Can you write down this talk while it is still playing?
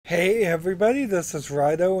Hey everybody, this is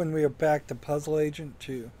Rydo and we are back to Puzzle Agent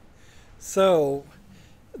 2. So,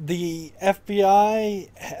 the FBI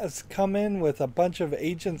has come in with a bunch of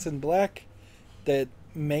agents in black that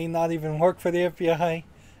may not even work for the FBI,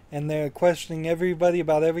 and they're questioning everybody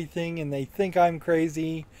about everything, and they think I'm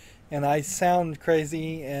crazy and I sound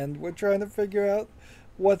crazy, and we're trying to figure out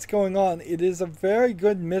what's going on. It is a very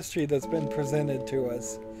good mystery that's been presented to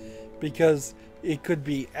us, because it could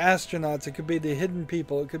be astronauts, it could be the hidden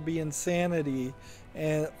people, it could be insanity,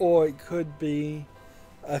 or it could be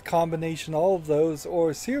a combination of all of those, or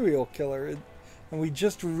a serial killer. And we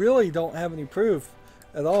just really don't have any proof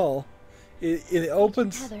at all. It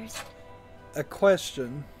opens Tethers, a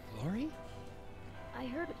question. Lori? I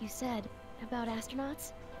heard what you said about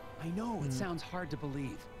astronauts. I know it sounds hard to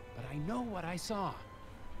believe, but I know what I saw.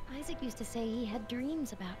 Isaac used to say he had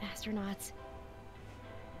dreams about astronauts.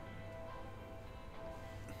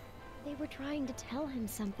 They were trying to tell him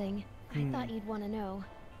something. I thought you'd want to know.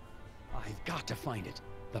 I've got to find it.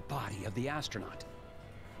 The body of the astronaut.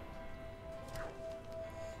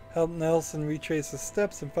 Help Nelson retrace his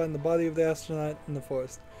steps and find the body of the astronaut in the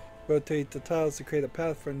forest. Rotate the tiles to create a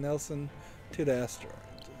path for Nelson to the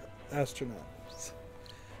astronauts.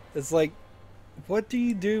 It's like, what do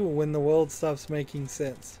you do when the world stops making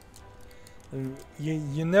sense?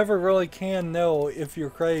 You never really can know if you're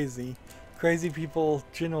crazy. Crazy people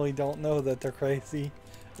generally don't know that they're crazy.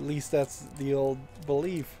 At least that's the old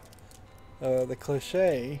belief, the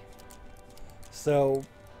cliche. So,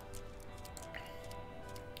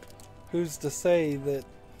 who's to say that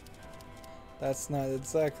that's not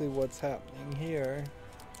exactly what's happening here?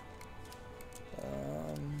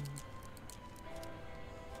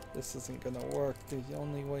 This isn't gonna work. The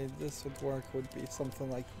only way this would work would be something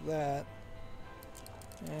like that.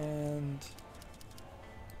 And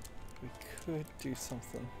we could do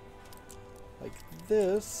something like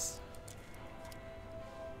this.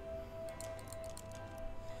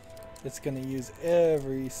 It's going to use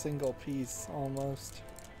every single piece almost.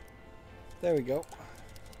 There we go.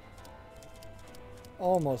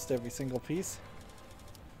 Almost every single piece.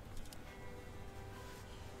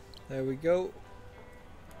 There we go.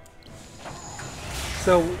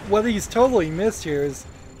 So what he's totally missed here is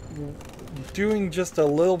doing just a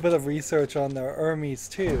little bit of research on the Hermes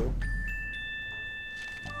too.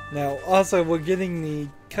 Now, also, we're getting the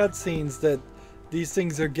cutscenes that these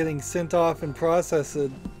things are getting sent off and processed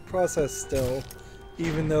still,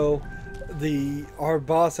 even though our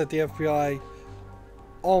boss at the FBI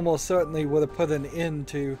almost certainly would have put an end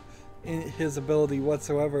to his ability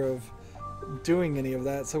whatsoever of doing any of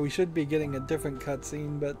that. So we should be getting a different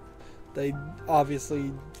cutscene, but they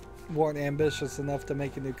obviously weren't ambitious enough to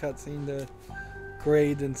make a new cutscene to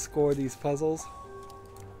grade and score these puzzles.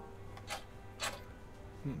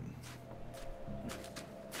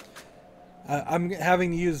 I'm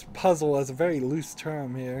having to use puzzle as a very loose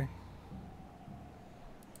term here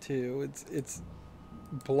too. It's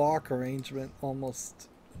block arrangement almost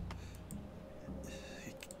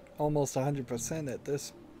 100% at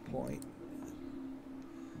this point.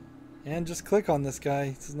 And just click on this guy.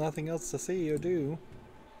 There's nothing else to see or do.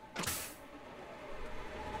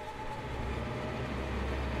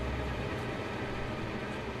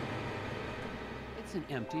 It's an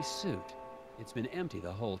empty suit. It's been empty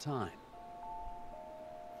the whole time.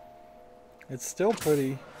 It's still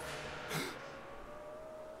pretty.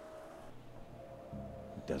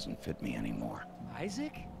 It doesn't fit me anymore.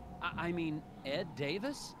 Isaac? I mean, Ed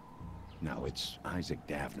Davis? No, it's Isaac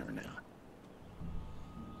Davner now.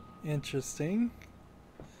 Interesting.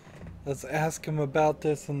 Let's ask him about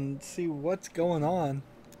this and see what's going on.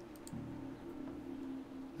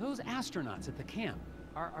 Those astronauts at the camp,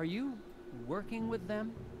 are you working with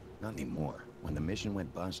them? Not anymore. When the mission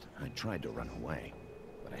went bust, I tried to run away.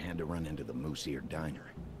 But I had to run into the Moose Ear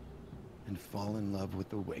Diner and fall in love with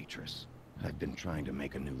the waitress. I've been trying to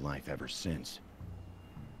make a new life ever since.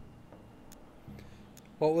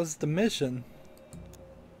 What was the mission?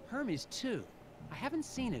 Hermes 2. I haven't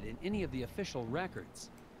seen it in any of the official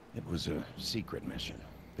records. It was a secret mission,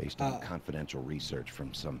 based on confidential research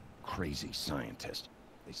from some crazy scientist.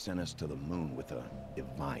 They sent us to the moon with a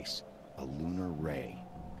device, a lunar ray.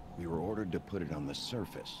 We were ordered to put it on the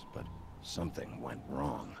surface, but something went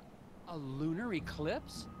wrong. A lunar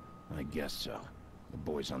eclipse? I guess so. The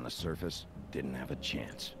boys on the surface didn't have a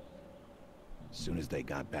chance. As soon as they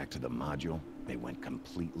got back to the module, they went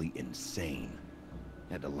completely insane.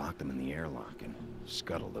 Had to lock them in the airlock and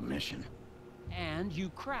scuttle the mission. And you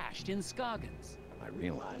crashed in Scoggins. I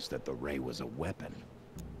realized that the ray was a weapon.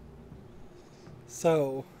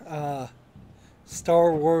 So,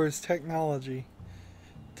 Star Wars technology.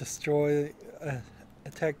 Destroy a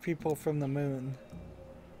attack people from the moon.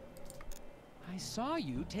 I saw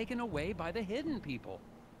you taken away by the hidden people,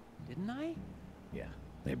 didn't I? Yeah,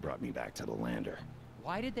 they brought me back to the lander.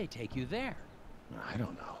 Why did they take you there? I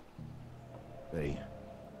don't know. They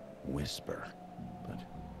whisper, but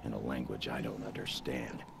in a language I don't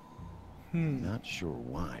understand. Not sure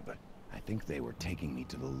why, but I think they were taking me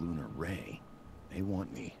to the lunar ray. They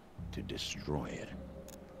want me to destroy it.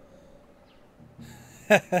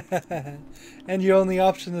 And your only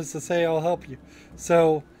option is to say, I'll help you.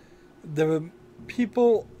 So, the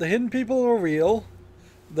hidden people are real.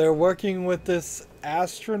 They're working with this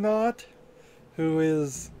astronaut who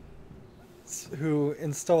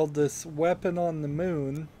installed this weapon on the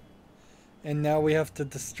moon, and now we have to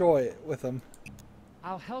destroy it with them.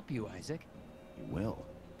 I'll help you, Isaac. You will,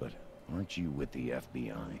 but aren't you with the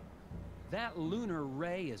FBI? That lunar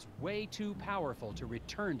ray is way too powerful to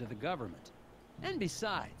return to the government. And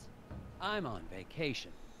besides, I'm on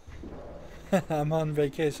vacation. I'm on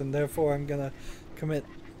vacation, therefore I'm gonna commit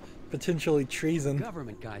potentially treason.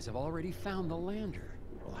 Government guys have already found the lander.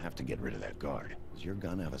 We'll have to get rid of that guard. Does your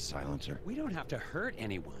gun have a silencer? We don't have to hurt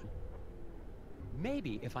anyone.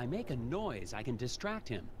 Maybe if I make a noise, I can distract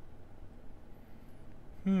him.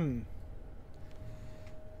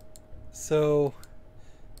 So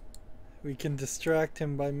we can distract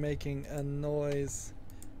him by making a noise.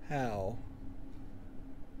 How?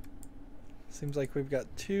 Seems like we've got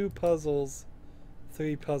 3 puzzles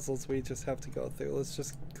we just have to go through. Let's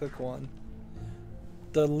just click one.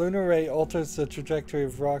 The lunar ray alters the trajectory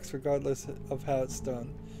of rocks regardless of how it's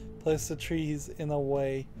done. Place the trees in a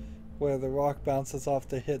way where the rock bounces off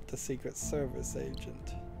to hit the Secret Service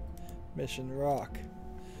agent. Mission rock.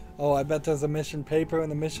 Oh, I bet there's a mission paper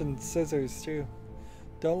and a mission scissors too.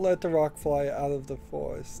 Don't let the rock fly out of the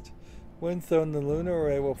forest. When thrown, the lunar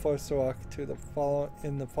array will force the rock to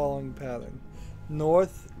in the following pattern: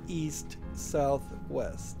 north, east, south,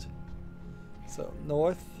 west. So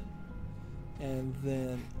north, and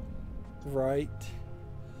then right,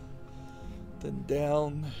 then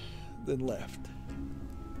down, then left.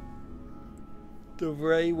 The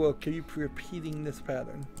ray will keep repeating this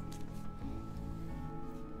pattern.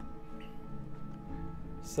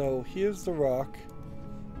 So here's the rock,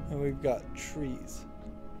 and we've got trees.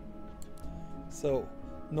 So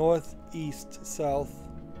north, east, south,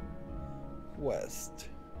 west.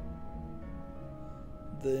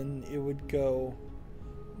 Then it would go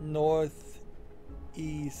north,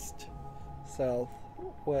 east, south,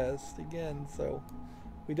 west again. So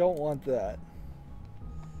we don't want that.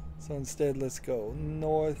 So instead, let's go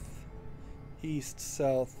north, east,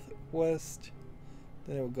 south, west.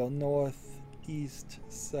 Then it will go north, east,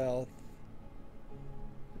 south,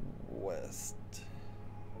 west.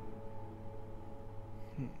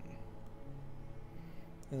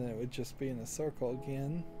 And then it would just be in a circle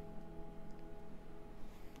again.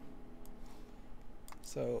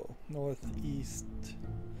 So northeast,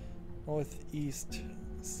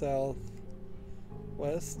 south,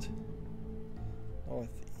 west,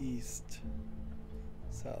 northeast,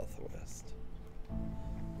 southwest.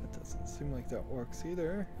 That doesn't seem like that works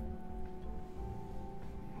either.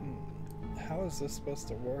 How is this supposed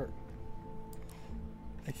to work?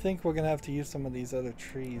 I think we're gonna have to use some of these other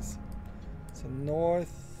trees. So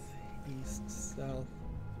north, east, south,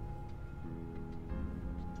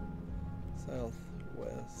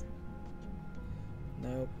 southwest.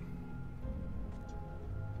 Nope.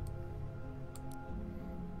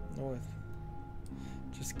 North.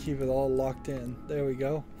 Just keep it all locked in. There we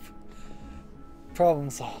go. Problem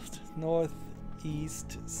solved. North,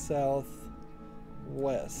 east, south,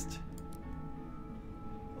 west.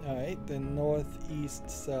 Alright, then north, east,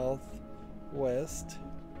 south, west.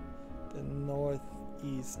 Then north,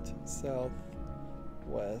 east, south,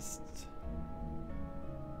 west.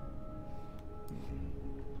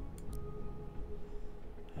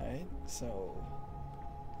 Alright, so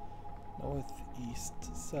north, east,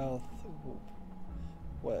 south,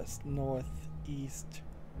 west, north, east,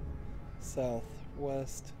 south,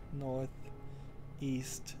 west, north,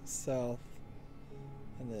 east, south,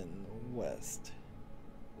 and then west,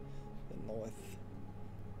 then north,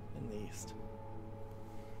 and east.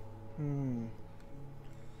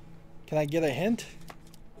 Can I get a hint?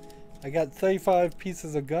 I got 35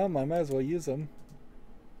 pieces of gum. I might as well use them.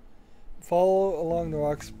 Follow along the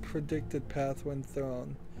rock's predicted path when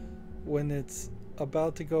thrown. When it's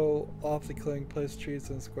about to go off the clearing, place trees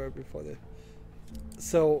in a square before the...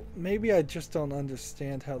 So maybe I just don't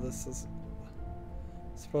understand how this is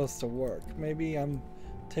supposed to work. Maybe I'm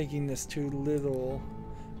taking this too literal.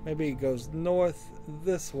 Maybe it goes north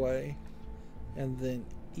this way and then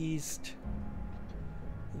east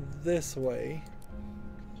this way,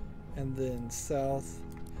 and then south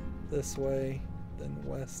this way, then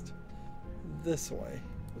west this way,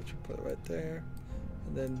 which we'll put right there,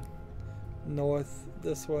 and then north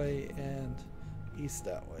this way and east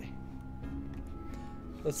that way.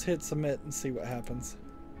 Let's hit submit and see what happens.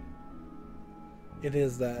 It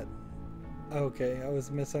is that. Okay, I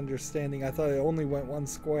was misunderstanding. I thought it only went one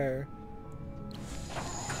square.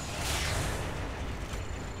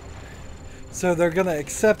 So they're gonna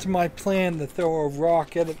accept my plan to throw a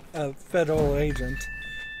rock at a federal agent.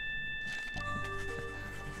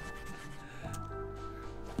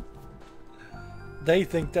 They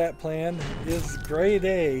think that plan is grade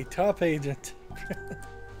A, top agent.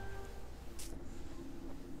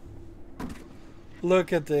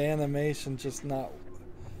 Look at the animation just not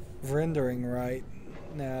rendering right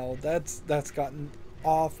now. That's gotten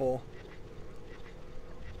awful.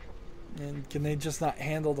 And can they just not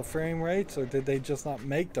handle the frame rates, or did they just not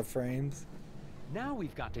make the frames? Now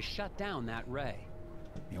we've got to shut down that ray.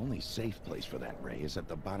 The only safe place for that ray is at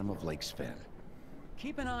the bottom of Lake Sven.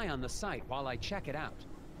 Keep an eye on the site while I check it out.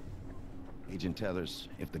 Agent Tethers,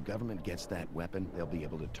 if the government gets that weapon, they'll be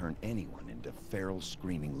able to turn anyone into feral,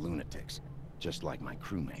 screaming lunatics, just like my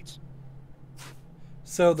crewmates.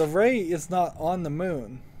 So the ray is not on the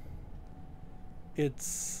moon.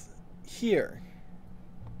 It's here.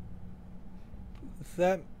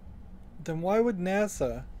 Then why would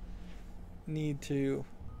NASA need to,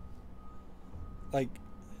 like,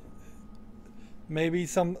 maybe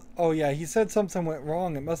some, oh yeah, he said something went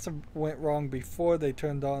wrong. It must have went wrong before they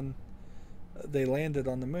landed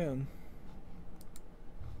on the moon.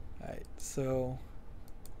 Alright, so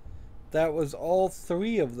that was all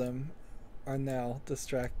three of them are now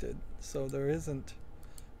distracted. So there isn't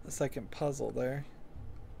a second puzzle there.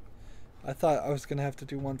 I thought I was going to have to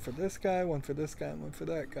do one for this guy, one for this guy, and one for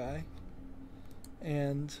that guy.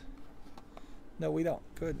 And no, we don't.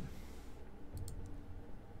 Good.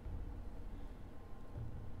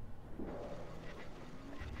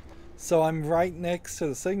 So I'm right next to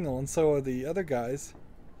the signal, and so are the other guys.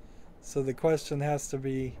 So the question has to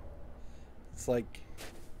be, it's like,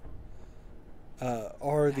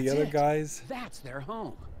 are the other guys... That's their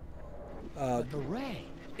home. But the ray,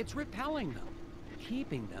 it's repelling them,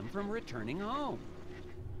 keeping them from returning home.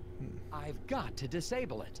 I've got to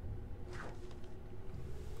disable it.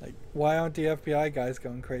 Like, why aren't the FBI guys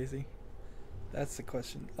going crazy? That's the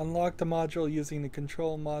question. Unlock the module using the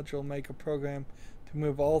control module. Make a program to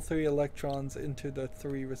move all 3 electrons into the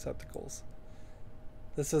 3 receptacles.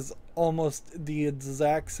 This is almost the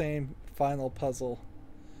exact same final puzzle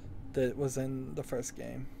that was in the first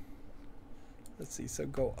game. Let's see, so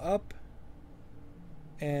go up,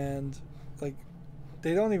 and like,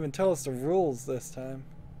 they don't even tell us the rules this time.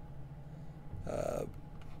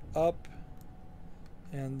 Up,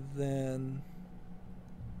 and then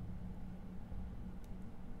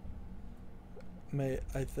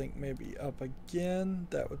I think maybe up again.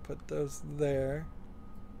 That would put those there.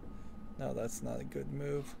 No, that's not a good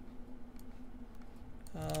move.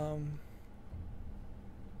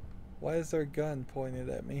 Why is there a gun pointed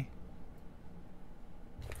at me?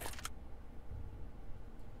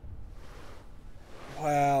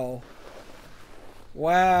 Wow.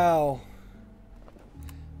 Wow.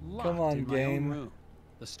 Locked Come on, in my own game. room.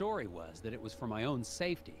 The story was that it was for my own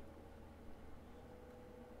safety.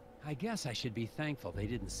 I guess I should be thankful they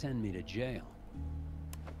didn't send me to jail.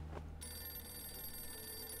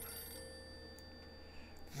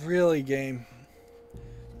 Really, game.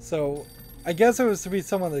 So, I guess it was to be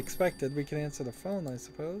somewhat expected. We can answer the phone, I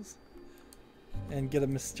suppose. And get a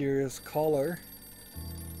mysterious caller.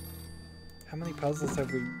 How many puzzles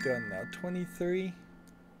have we done now? 23?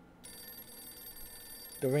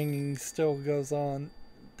 The ringing still goes on.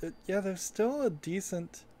 Yeah, there's still a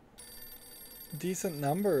decent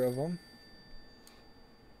number of them.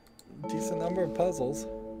 Decent number of puzzles.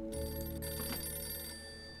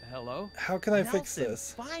 Hello? How can I fix Nelson,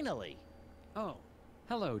 this? Finally! Oh,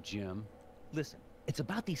 hello, Jim. Listen, it's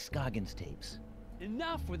about these Scoggins tapes.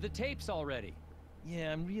 Enough with the tapes already.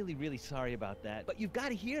 Yeah, I'm really sorry about that, but you've got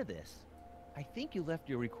to hear this. I think you left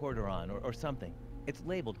your recorder on, or something. It's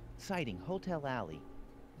labeled Sighting Hotel Alley.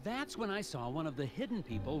 That's when I saw one of the hidden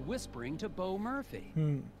people whispering to Bo Murphy.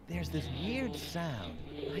 There's this weird sound.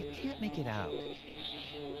 I can't make it out.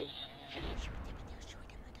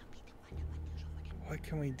 What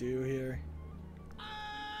can we do here?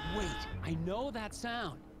 Wait, I know that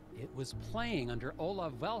sound. It was playing under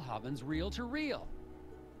Olav Velhaven's reel-to-reel.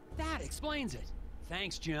 That explains it.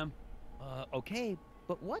 Thanks, Jim. Okay,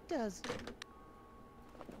 but what does...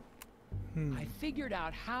 I figured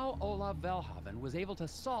out how Olav Velhaven was able to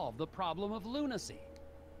solve the problem of lunacy.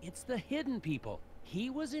 It's the hidden people. He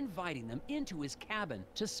was inviting them into his cabin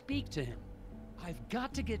to speak to him. I've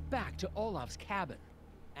got to get back to Olaf's cabin.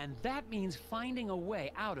 And that means finding a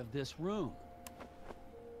way out of this room.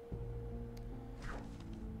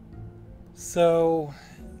 So,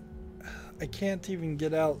 I can't even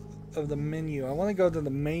get out of the menu. I want to go to the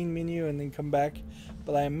main menu and then come back,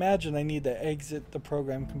 but I imagine I need to exit the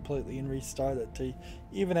program completely and restart it to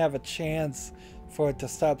even have a chance for it to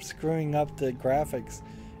stop screwing up the graphics.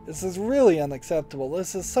 This is really unacceptable.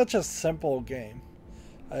 This is such a simple game.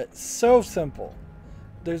 It's so simple.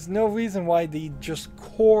 There's no reason why the just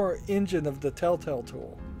core engine of the Telltale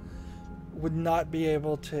tool would not be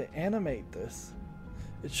able to animate this.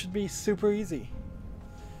 It should be super easy.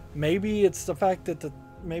 Maybe it's the fact that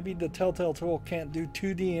maybe the Telltale tool can't do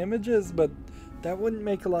 2D images, but that wouldn't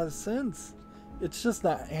make a lot of sense. It's just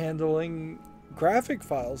not handling graphic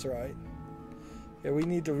files right. Yeah, we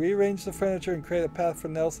need to rearrange the furniture and create a path for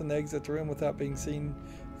Nelson to exit the room without being seen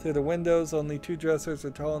through the windows. Only 2 dressers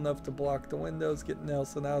are tall enough to block the windows. Get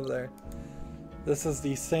Nelson out of there. This is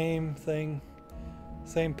the same thing,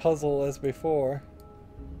 same puzzle as before.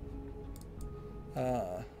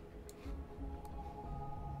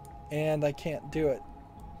 And I can't do it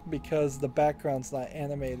because the background's not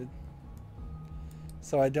animated.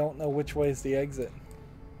 So I don't know which way is the exit.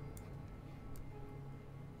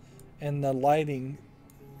 And the lighting,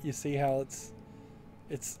 you see how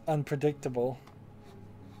it's unpredictable.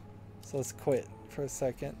 So let's quit for a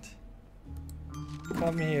second.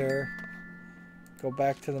 Come here. Go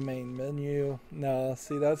back to the main menu. No,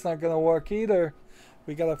 see, that's not gonna work either.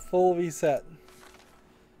 We got a full reset.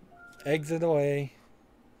 Exit away.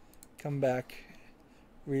 Come back.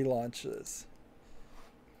 Relaunch this.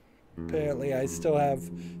 Apparently I still have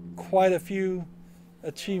quite a few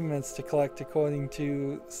achievements to collect according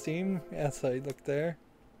to Steam. Yes, I look there.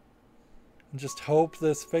 And just hope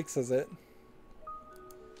this fixes it.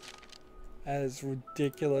 That is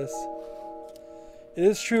ridiculous. It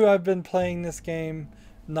is true I've been playing this game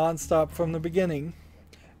non-stop from the beginning,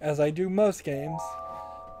 as I do most games,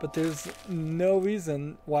 but there's no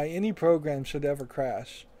reason why any program should ever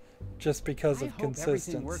crash just because of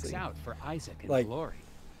consistency. Everything works out for Isaac and like, Glory.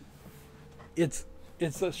 It's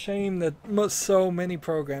a shame that so many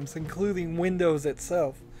programs, including Windows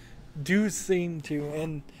itself, do seem to,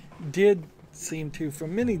 and did seem to for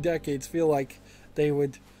many decades, feel like they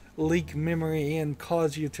would leak memory and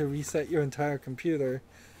cause you to reset your entire computer.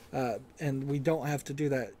 And we don't have to do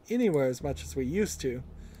that anywhere as much as we used to.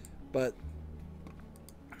 But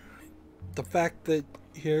the fact that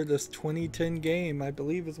here, this 2010 game, I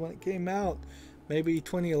believe is when it came out, maybe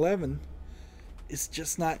 2011, is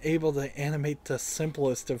just not able to animate the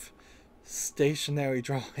simplest of stationary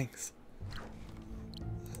drawings.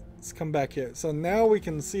 Let's come back here. So now we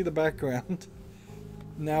can see the background.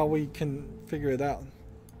 Now we can figure it out.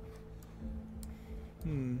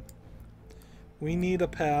 We need a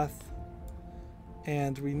path,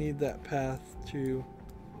 and we need that path to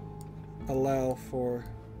allow for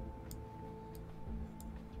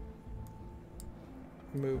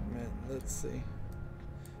movement. Let's see.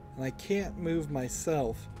 And I can't move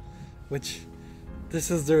myself, which,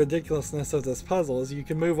 this is the ridiculousness of this puzzle, is you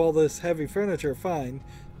can move all this heavy furniture fine,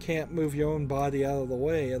 can't move your own body out of the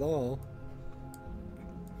way at all.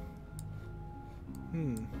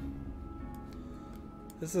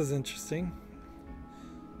 This is interesting.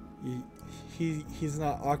 He's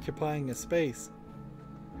not occupying a space.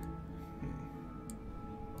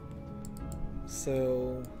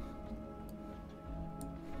 So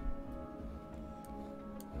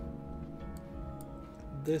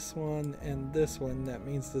this one and this one, that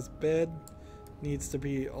means this bed needs to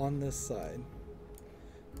be on this side.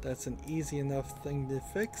 That's an easy enough thing to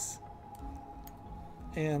fix.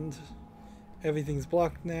 And everything's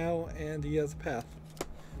blocked now, and he has a path.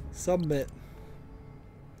 Submit.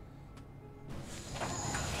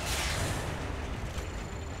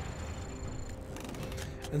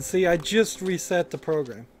 And see, I just reset the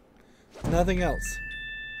program. Nothing else.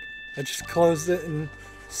 I just closed it and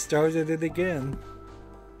started it again.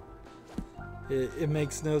 It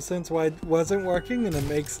makes no sense why it wasn't working, and it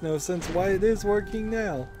makes no sense why it is working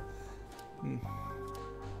now.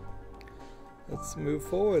 Let's move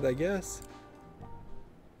forward, I guess.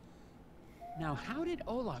 Now, how did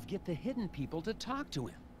Olaf get the hidden people to talk to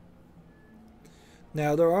him?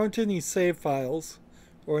 Now, there aren't any save files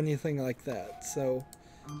or anything like that, so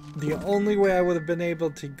the only way I would have been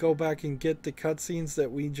able to go back and get the cutscenes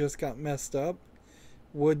that we just got messed up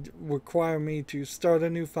would require me to start a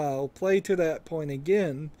new file, play to that point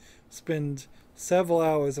again, spend several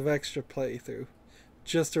hours of extra playthrough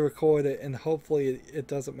just to record it, and hopefully it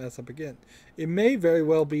doesn't mess up again. It may very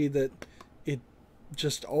well be that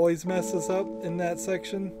just always messes up in that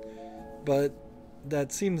section, but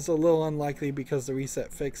that seems a little unlikely because the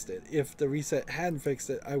reset fixed it. If the reset hadn't fixed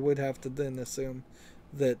it, I would have to then assume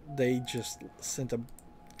that they just sent a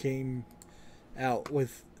game out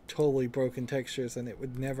with totally broken textures and it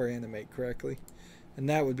would never animate correctly. And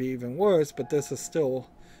that would be even worse, but this is still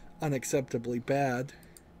unacceptably bad.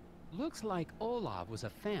 Looks like Olaf was a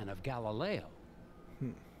fan of Galileo.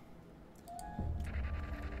 The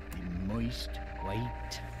moist,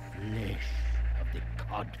 white flesh of the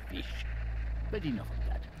codfish. But enough of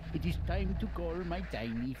that. It is time to call my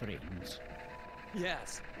tiny friends.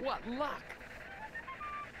 Yes, what luck!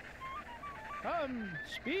 Come,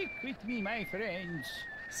 speak with me, my friends.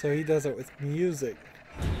 So he does it with music.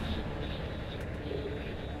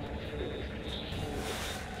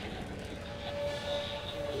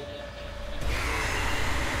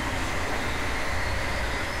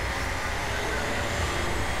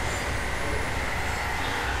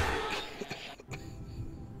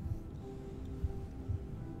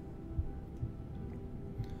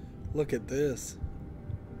 Look at this.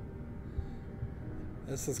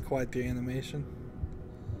 This is quite the animation.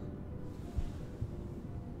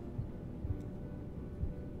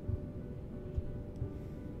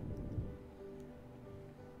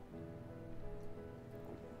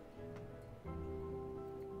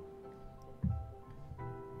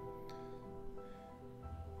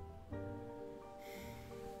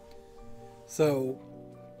 So,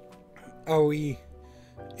 are we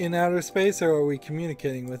in outer space or are we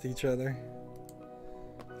communicating with each other?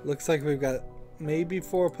 Looks like we've got maybe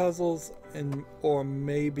 4 puzzles or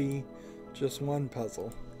maybe just 1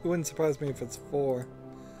 puzzle. It wouldn't surprise me if it's 4.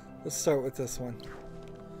 Let's start with this one.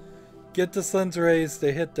 Get the sun's rays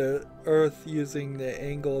to hit the Earth using the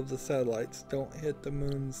angle of the satellites. Don't hit the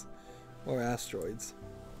moons or asteroids.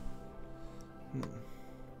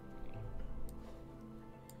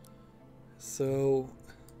 So,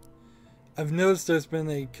 I've noticed there's been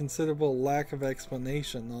a considerable lack of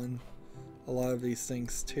explanation on a lot of these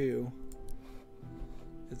things too.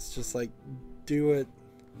 It's just like, do it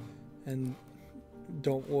and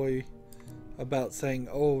don't worry about saying,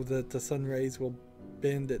 oh, that the sun rays will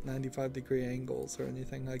bend at 95-degree angles or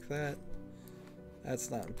anything like that. That's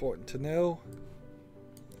not important to know.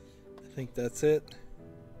 I think that's it.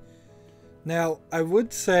 Now, I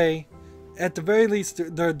would say, at the very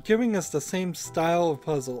least, they're giving us the same style of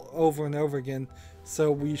puzzle over and over again, so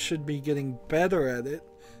we should be getting better at it.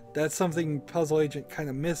 That's something Puzzle Agent kind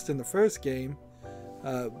of missed in the first game.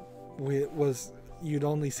 You'd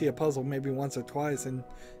only see a puzzle maybe once or twice, and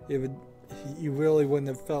you really wouldn't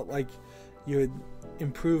have felt like you had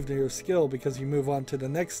improved your skill because you move on to the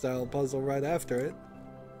next style puzzle right after it.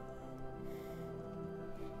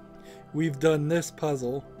 We've done this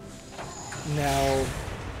puzzle now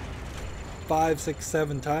 5, 6,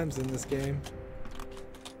 7 times in this game,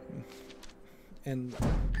 and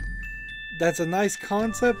that's a nice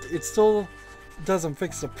concept. It still doesn't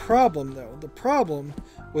fix the problem though. The problem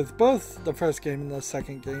with both the first game and the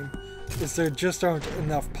second game is there just aren't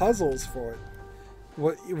enough puzzles for it.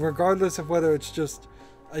 Regardless of whether it's just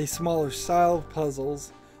a smaller style of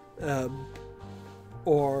puzzles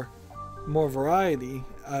or more variety,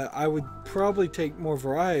 I would probably take more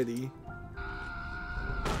variety.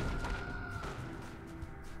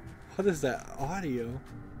 What is that audio?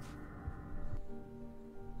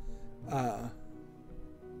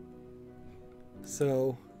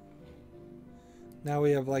 So now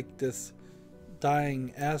we have like this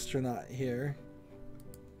dying astronaut here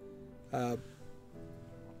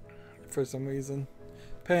for some reason.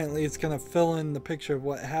 Apparently it's gonna fill in the picture of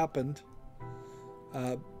what happened.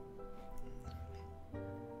 Yeah,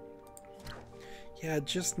 it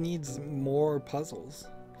just needs more puzzles.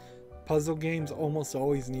 Puzzle games almost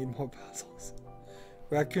always need more puzzles.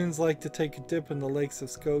 Raccoons like to take a dip in the lakes of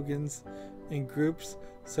Scoggins in groups,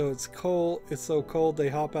 so it's so cold they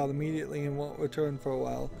hop out immediately and won't return for a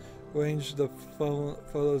while. Arrange the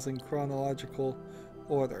photos in chronological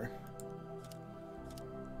order.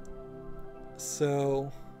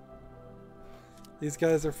 So these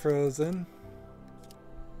guys are frozen,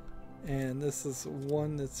 and this is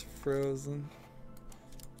one that's frozen.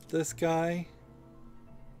 This guy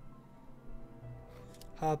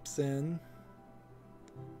hops in,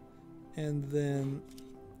 and then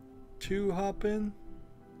 2 hop in.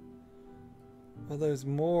 Well, there's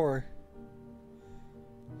more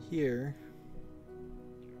here,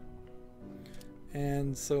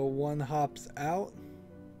 and so 1 hops out.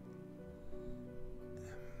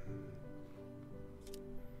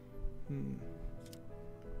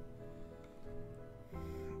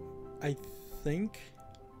 I think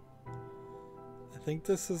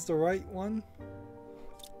this is the right one.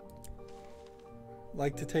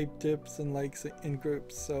 like to take dips in lakes in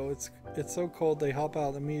groups, so it's so cold they hop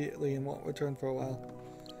out immediately and won't return for a while.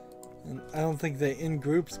 And I don't think the in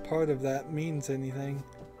groups part of that means anything.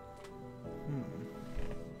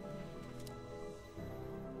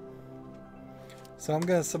 So I'm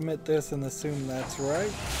gonna submit this and assume that's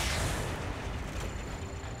right.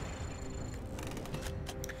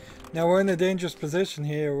 Now we're in a dangerous position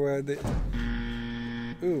here where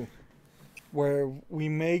where we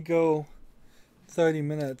may go 30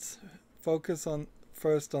 minutes. Focus on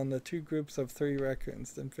first on the 2 groups of 3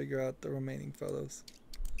 raccoons, then figure out the remaining photos.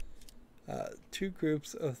 2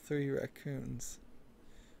 groups of 3 raccoons.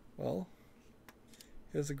 Well,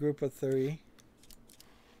 here's a group of 3.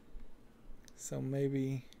 So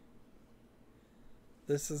maybe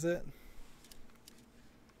this is it.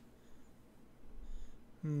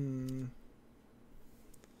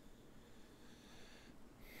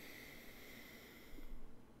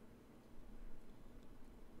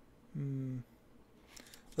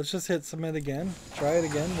 Let's just hit submit again. Try it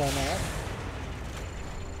again, why not?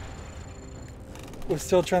 We're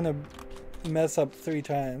still trying to mess up 3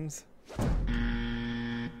 times.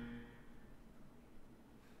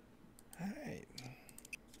 Alright.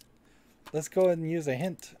 Let's go ahead and use a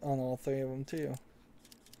hint on all 3 of them too.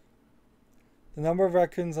 The number of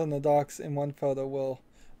raccoons on the docks in one photo will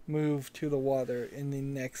move to the water in the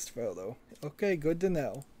next photo. Okay, good to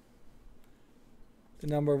know. The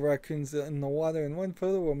number of raccoons in the water in one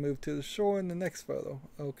photo will move to the shore in the next photo.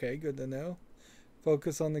 Okay, good to know.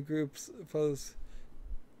 Focus on the photos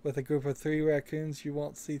with a group of 3 raccoons. You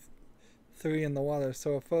won't see 3 in the water,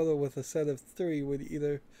 so a photo with a set of 3 would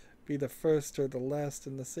either be the first or the last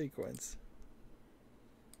in the sequence.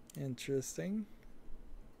 Interesting.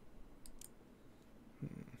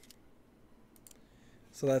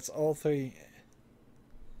 So that's all 3.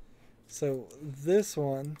 So this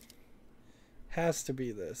one has to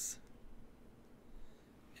be this.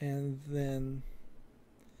 And then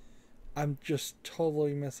I'm just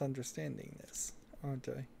totally misunderstanding this, aren't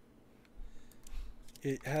I?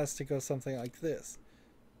 It has to go something like this.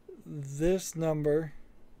 This number,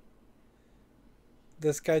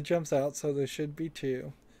 this guy jumps out, so there should be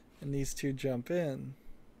 2, and these 2 jump in.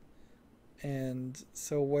 And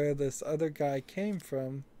so where this other guy came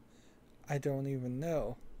from, I don't even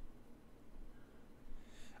know.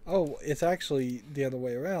 Oh, it's actually the other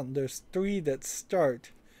way around. There's 3 that start,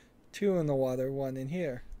 2 in the water, 1 in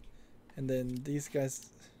here. And then these guys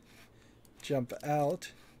jump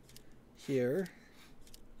out here.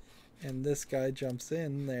 And this guy jumps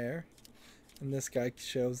in there. And this guy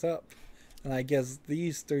shows up. And I guess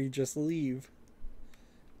these 3 just leave.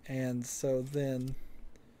 And so then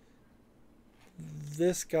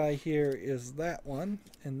this guy here is that one.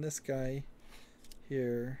 And this guy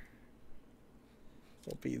here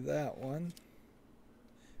will be that one,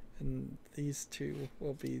 and these 2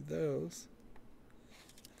 will be those.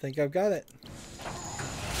 I think I've got it.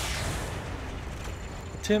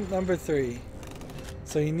 Attempt number 3.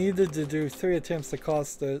 So you needed to do 3 attempts to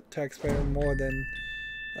cost the taxpayer more than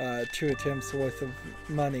 2 attempts worth of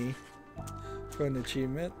money for an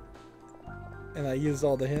achievement, and I used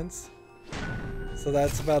all the hints. So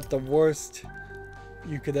that's about the worst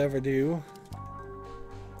you could ever do.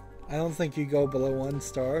 I don't think you go below 1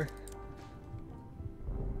 star.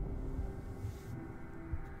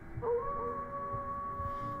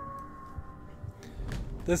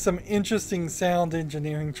 There's some interesting sound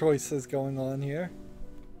engineering choices going on here.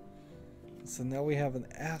 So now we have an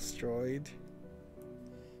asteroid.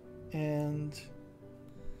 And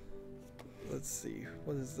let's see,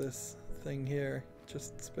 what is this thing here?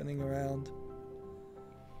 Just spinning around.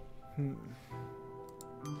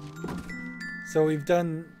 So we've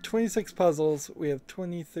done 26 puzzles, we have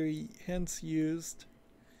 23 hints used,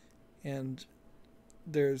 and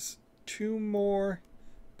there's 2 more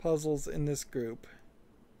puzzles in this group,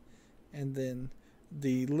 and then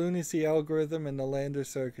the lunacy algorithm and the lander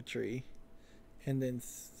circuitry, and then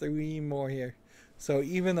 3 more here. So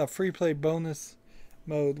even a free play bonus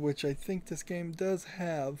mode, which I think this game does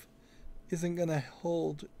have, isn't going to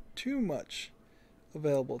hold too much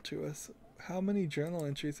available to us. How many journal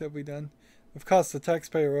entries have we done? We've cost the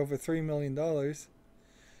taxpayer over $3 million.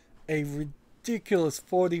 A ridiculous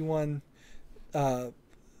 41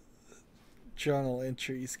 journal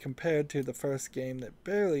entries compared to the first game that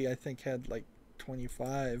barely, I think, had like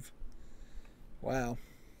 25. Wow.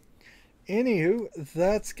 Anywho,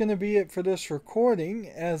 that's going to be it for this recording.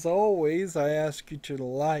 As always, I ask you to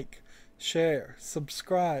like, share,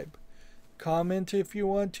 subscribe, comment if you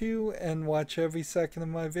want to, and watch every second of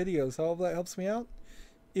my videos. All of that helps me out.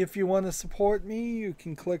 If you want to support me, you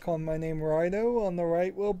can click on my name, Rydo. On the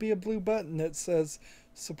right will be a blue button that says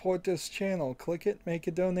support this channel. Click it, make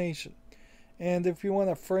a donation. And if you want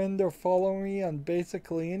to friend or follow me on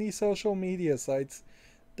basically any social media sites,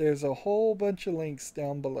 there's a whole bunch of links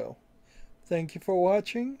down below. Thank you for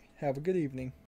watching. Have a good evening.